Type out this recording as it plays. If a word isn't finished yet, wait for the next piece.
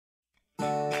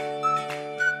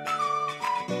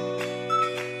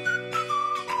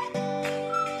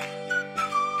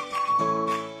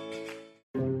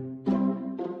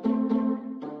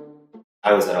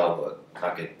I was at Aoba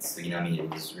back at Suginami, it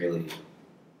was really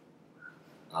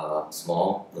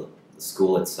small. The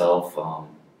school itself,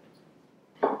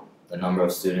 the number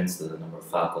of students, the number of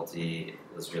faculty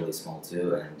was really small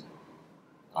too, and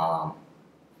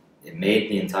it made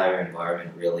the entire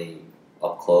environment really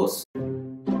up close.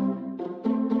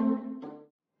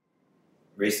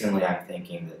 Recently, I'm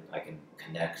thinking that I can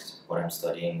connect what I'm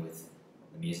studying with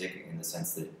the music in the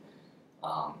sense that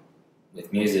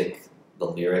with music, the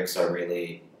lyrics are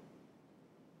really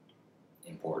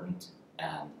important.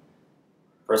 And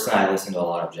personally, I listen to a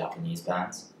lot of Japanese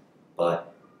bands,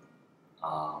 but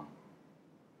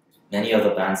many of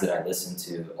the bands that I listen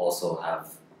to also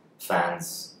have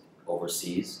fans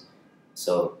overseas.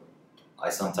 So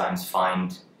I sometimes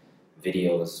find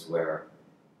videos where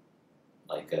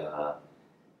like a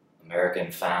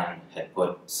American fan had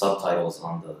put subtitles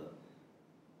on the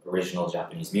original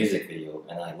Japanese music video,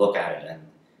 and I look at it and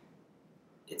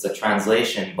it's a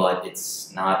translation, but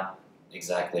it's not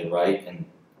exactly right,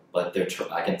 but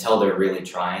I can tell they're really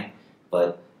trying.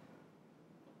 But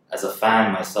as a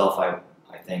fan myself, I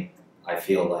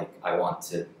feel like I want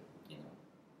to,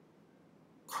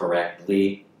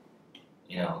 correctly,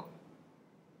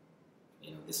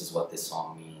 this is what this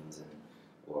song means,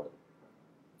 or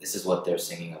this is what they're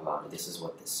singing about, or this is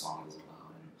what this song is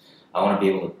about, and I want to be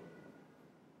able to,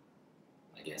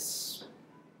 I guess,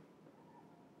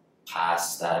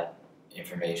 pass that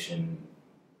information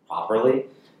properly.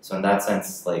 So in that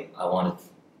sense, like, I wanted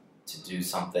to do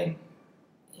something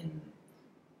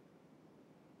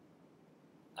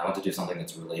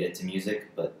that's related to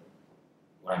music, but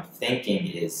what I'm thinking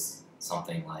is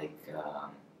something like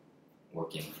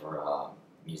working for a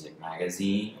music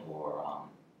magazine or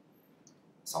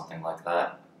something like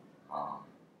that.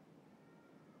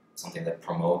 Something that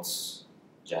promotes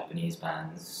Japanese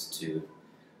bands to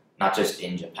not just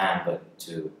in Japan, but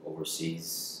to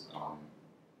overseas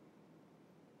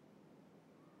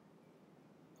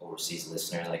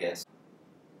listeners, I guess.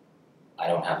 I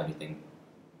don't have anything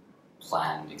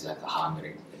planned exactly how I'm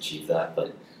going to achieve that,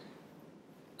 but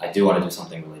I do want to do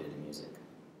something related to music.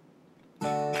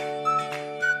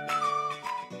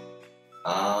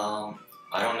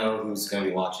 I don't know who's going to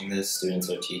be watching this, students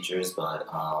or teachers, but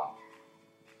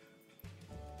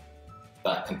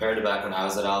compared to back when I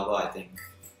was at Alba, I think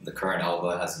the current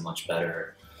Alba has a much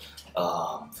better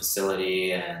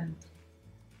facility, and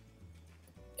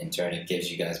in turn it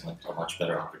gives you guys a much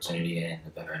better opportunity and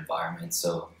a better environment.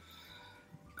 So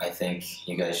I think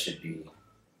you guys should be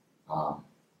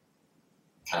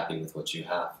happy with what you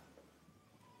have.